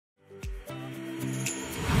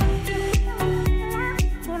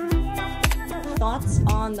thoughts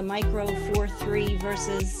on the Micro Four 3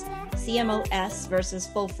 versus CMOS versus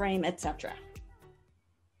full frame, etc.?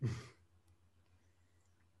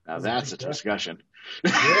 Now that's a discussion.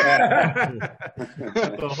 Yeah.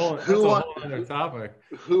 That's a whole other topic.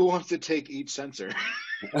 Who wants to take each sensor?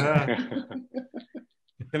 Can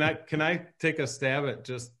I take a stab at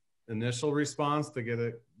just initial response to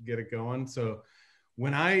get it going? So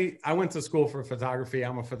when I went to school for photography,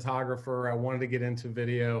 I'm a photographer. I wanted to get into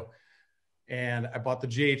video, and I bought the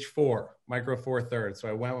GH4 Micro Four Thirds. So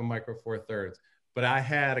I went with Micro Four Thirds. But I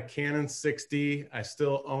had a Canon 6D. I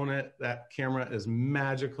still own it. That camera is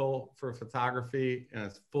magical for photography, and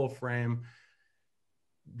it's full frame.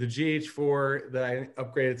 The GH4 that I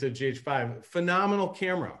upgraded to GH5, phenomenal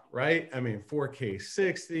camera, right? I mean, 4K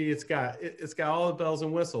 60. It's got all the bells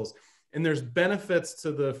and whistles, and there's benefits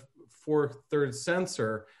to the 4/3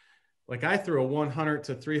 sensor. Like, I threw a 100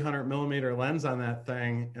 to 300 millimeter lens on that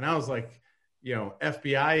thing, and I was like,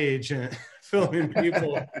 FBI agent filming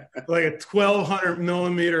people like a 1200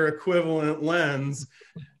 millimeter equivalent lens.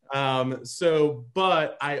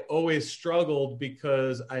 But I always struggled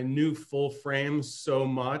because I knew full frame so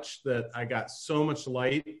much that I got so much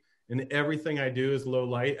light, and everything I do is low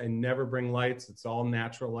light. I never bring lights. It's all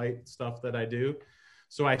natural light stuff that I do.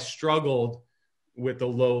 So I struggled with the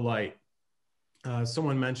low light.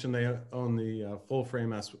 Someone mentioned they own the full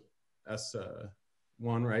frame S1,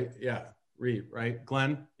 right? Yeah. Reed, right?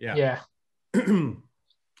 Glenn? Yeah. Yeah.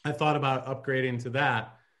 I thought about upgrading to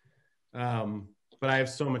that, but I have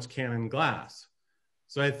so much Canon glass.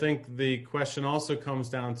 So I think the question also comes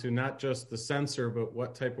down to not just the sensor, but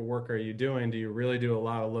what type of work are you doing? Do you really do a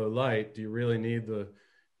lot of low light? Do you really need the,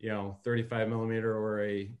 35 millimeter or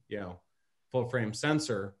a, full frame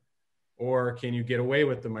sensor? Or can you get away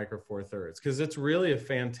with the Micro Four Thirds? Because it's really a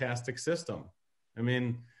fantastic system. I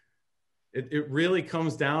mean, it really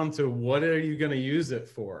comes down to what are you going to use it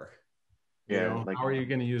for? Yeah. How are you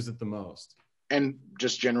going to use it the most? And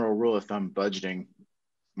just general rule of thumb, budgeting.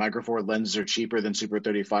 Micro Four lenses are cheaper than Super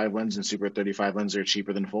 35 lenses, and Super 35 lenses are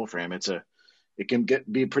cheaper than full frame. It can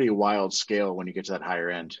be a pretty wild scale when you get to that higher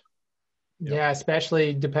end. Yeah,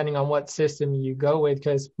 especially depending on what system you go with,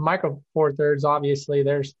 because Micro Four Thirds, obviously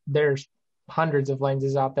there's hundreds of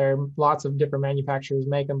lenses out there. Lots of different manufacturers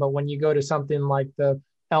make them. But when you go to something like the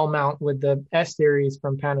L mount with the S series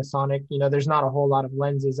from Panasonic, there's not a whole lot of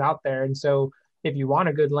lenses out there. And so if you want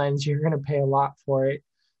a good lens, you're going to pay a lot for it.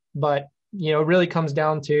 But, it really comes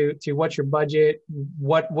down to what's your budget,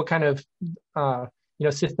 what kind of,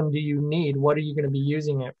 system do you need? What are you going to be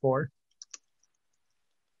using it for?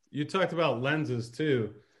 You talked about lenses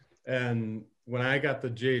too. And when I got the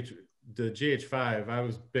GH5, I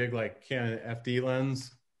was big like Canon FD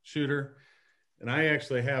lens shooter. And I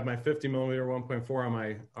actually have my 50 millimeter 1.4 on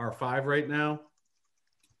my R5 right now.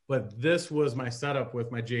 But this was my setup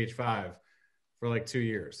with my GH5 for like 2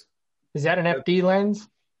 years. Is that an FD lens?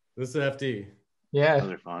 This is FD. Yeah.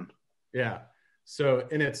 Those are fun. Yeah. So,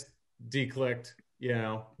 and it's declicked,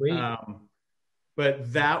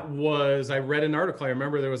 but that was, I read an article. I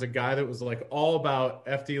remember there was a guy that was like all about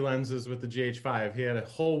FD lenses with the GH5. He had a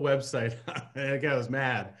whole website. That guy was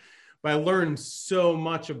mad. But I learned so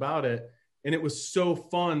much about it. And it was so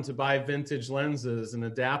fun to buy vintage lenses and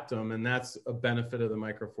adapt them. And that's a benefit of the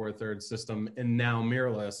Micro Four Thirds system. And now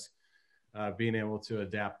mirrorless, being able to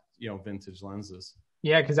adapt, vintage lenses.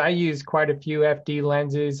 Yeah, because I use quite a few FD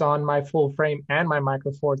lenses on my full frame and my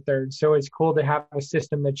Micro Four Thirds. So it's cool to have a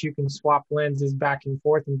system that you can swap lenses back and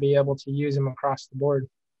forth and be able to use them across the board.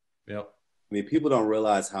 Yep. I mean, people don't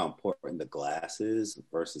realize how important the glass is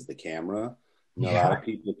versus the camera. A lot of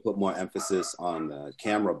people put more emphasis on the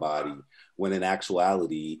camera body when in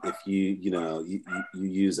actuality, if you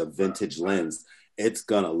use a vintage lens, it's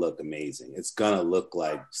going to look amazing. It's going to look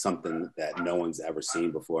like something that no one's ever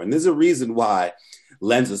seen before. And there's a reason why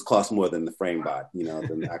lenses cost more than the frame body,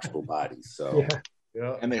 than the actual body. So,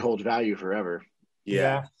 yeah. And they hold value forever.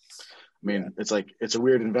 Yeah. I mean, it's a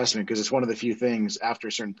weird investment because it's one of the few things after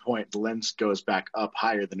a certain point, the lens goes back up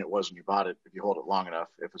higher than it was when you bought it. If you hold it long enough,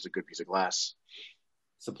 if it's a good piece of glass.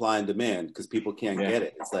 Supply and demand, because people can't get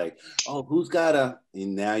it. It's like,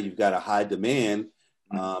 and now you've got a high demand,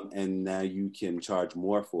 and now you can charge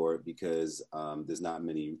more for it because there's not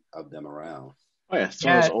many of them around. Oh yeah,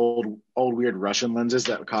 some of those old weird Russian lenses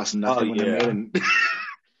that cost nothing when they're made, and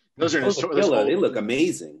those they look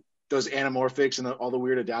amazing. Those anamorphics and all the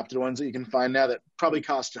weird adapted ones that you can find now that probably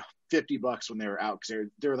cost $50 when they were out because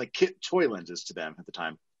they were like toy lenses to them at the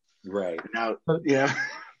time. Right. Now, yeah.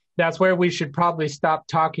 That's where we should probably stop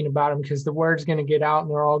talking about them because the word's going to get out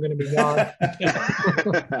and they're all going to be gone.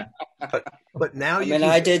 but now I mean,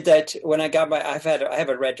 I did that when I got I have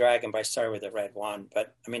a Red Dragon, but I started with a Red 1.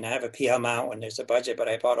 But I mean, I have a PL mount when there's a budget, but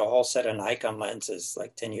I bought a whole set of Nikon lenses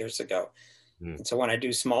like 10 years ago. And so when I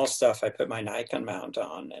do small stuff, I put my Nikon mount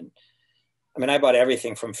on. And I mean, I bought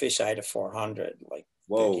everything from fisheye to 400, like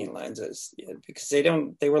 13 lenses, because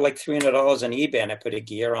they were like $300 on eBay, and I put a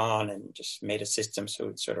gear on and just made a system so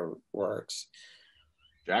it sort of works.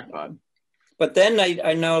 Jackpot. But then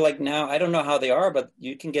I know, like now, I don't know how they are, but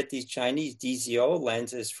you can get these Chinese DZO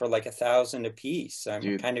lenses for like $1,000 a piece.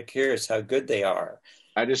 I'm kind of curious how good they are.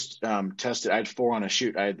 I just tested. I had 4 on a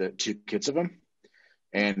shoot. I had the 2 kits of them,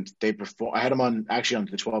 and they perform. I had them on the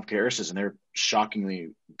 12K Ursus, and they're shockingly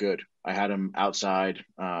good. I had them outside.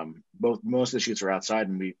 Most of the shoots were outside,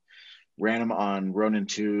 and we ran them on Ronin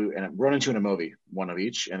 2 and a Movi, one of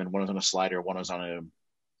each, and then one was on a slider, one was on a.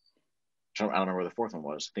 I don't know where the 4th one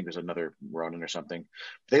was. I think there's another Ronin or something.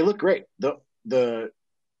 They look great. The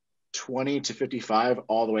 20 to 55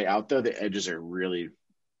 all the way out though, the edges are really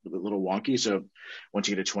a little wonky. So once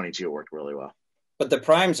you get a 22, it worked really well. But the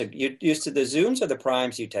primes, you used to the zooms or the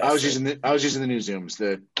primes you tested? I was using the new zooms,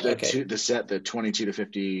 the 22 to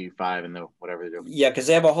 55 and the whatever they do. Yeah, because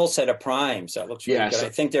they have a whole set of primes that looks really good. So I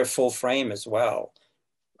think they're full frame as well.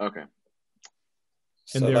 Okay.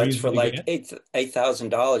 So that's for like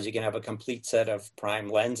 $8,000. You can have a complete set of prime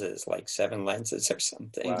lenses, like 7 lenses or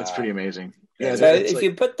something. Wow. That's pretty amazing. Yeah. So if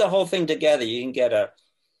you put the whole thing together, you can get a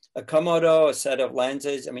Komodo, a set of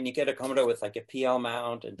lenses. I mean, you get a Komodo with like a PL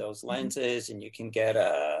mount and those lenses, and you can get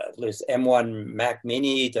there's M1 Mac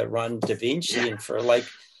Mini to run DaVinci, and for like,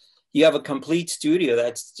 you have a complete studio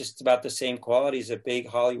that's just about the same quality as a big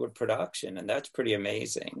Hollywood production, and that's pretty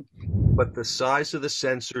amazing. But the size of the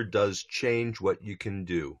sensor does change what you can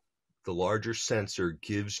do. The larger sensor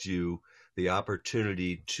gives you the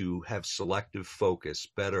opportunity to have selective focus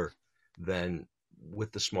better than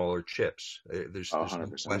with the smaller chips. There's no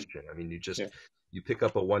question. I mean, you pick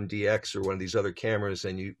up a 1DX or one of these other cameras,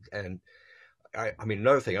 and I mean,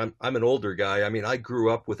 another thing, I'm an older guy. I mean, I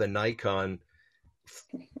grew up with a Nikon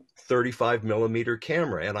 35 millimeter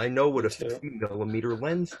camera, and I know what a 50 millimeter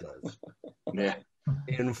lens does. Yeah.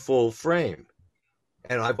 In full frame.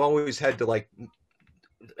 And I've always had to like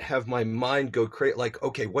have my mind go crazy, like,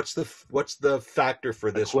 okay, what's the factor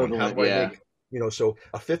for this one? How do I make, so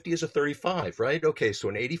a 50 is a 35, right? Okay, so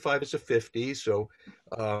an 85 is a 50. So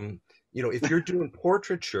if you're doing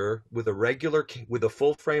portraiture with a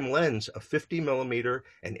full frame lens, a 50 millimeter,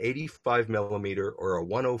 an 85 millimeter, or a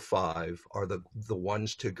 105 are the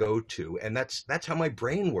ones to go to. And that's how my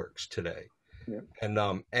brain works today. Yeah.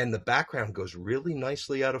 And the background goes really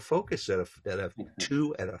nicely out of focus at a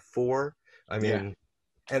 2 and a 4. I mean,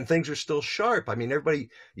 and things are still sharp. I mean,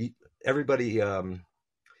 everybody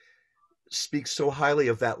speaks so highly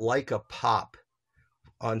of that Leica pop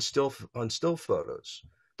on still photos.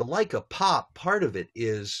 The Leica pop, part of it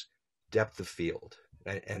is depth of field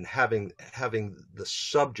and having the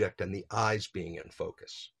subject and the eyes being in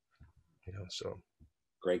focus. So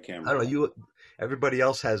great camera. I don't know. Everybody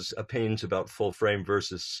else has opinions about full frame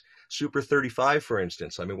versus Super 35, for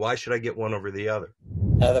instance. I mean, why should I get one over the other?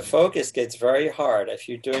 The focus gets very hard. If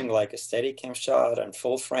you're doing like a Steadicam shot on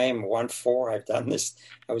full frame 1.4, I've done this.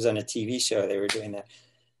 I was on a TV show. They were doing that.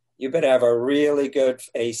 You better have a really good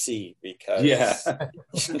AC because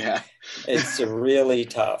it's really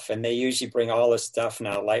tough. And they usually bring all this stuff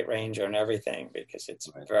now, Light Ranger and everything, because it's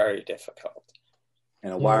very difficult.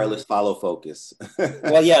 And a wireless follow focus.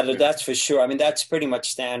 Well, yeah, that's for sure. I mean, that's pretty much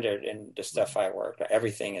standard in the stuff I work.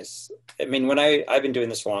 Everything is, I mean, I've been doing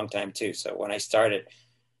this for a long time too. So when I started,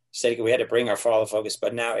 we had to bring our follow focus,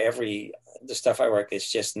 but now the stuff I work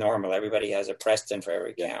is just normal. Everybody has a Preston for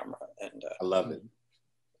every camera. And I love it.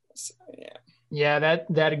 So, Yeah,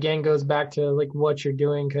 that again goes back to like what you're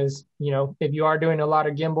doing, because if you are doing a lot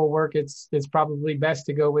of gimbal work, it's probably best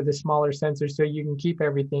to go with a smaller sensor so you can keep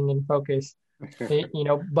everything in focus.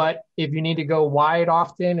 But if you need to go wide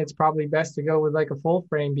often, it's probably best to go with like a full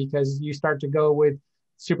frame, because you start to go with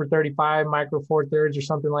Super 35, Micro Four Thirds or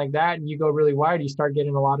something like that, and you go really wide, you start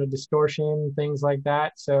getting a lot of distortion, things like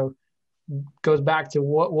that. So it goes back to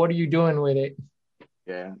what are you doing with it?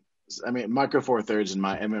 Yeah. I mean, Micro Four Thirds, in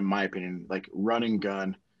my opinion, like running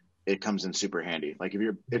gun, it comes in super handy. Like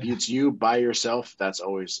if it's you by yourself, that's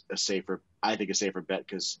always a safer bet,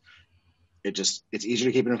 because it's easier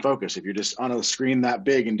to keep it in focus. If you're just on a screen that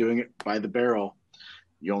big and doing it by the barrel,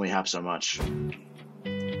 you only have so much.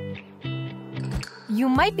 You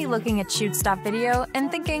might be looking at Shoots.video and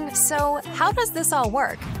thinking, so how does this all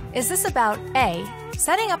work? Is this about A,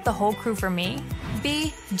 setting up the whole crew for me,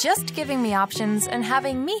 B, just giving me options and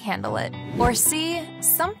having me handle it, or C,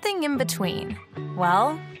 something in between?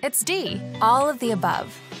 Well, it's D, all of the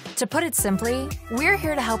above. To put it simply, we're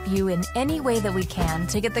here to help you in any way that we can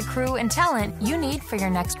to get the crew and talent you need for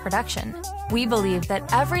your next production. We believe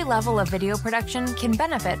that every level of video production can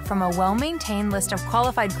benefit from a well-maintained list of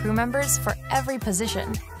qualified crew members for every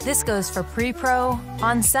position. This goes for pre-pro,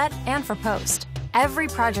 on-set, and for post. Every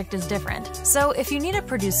project is different, so if you need a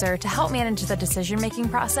producer to help manage the decision-making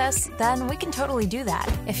process, then we can totally do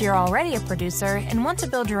that. If you're already a producer and want to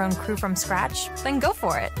build your own crew from scratch, then go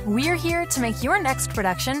for it. We're here to make your next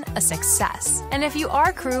production a success. And if you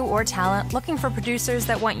are crew or talent looking for producers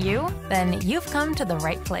that want you, then you've come to the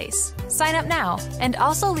right place. Sign up now, and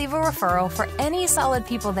also leave a referral for any solid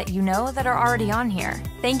people that you know that are already on here.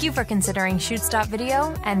 Thank you for considering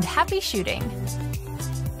Shoots.video, and happy shooting!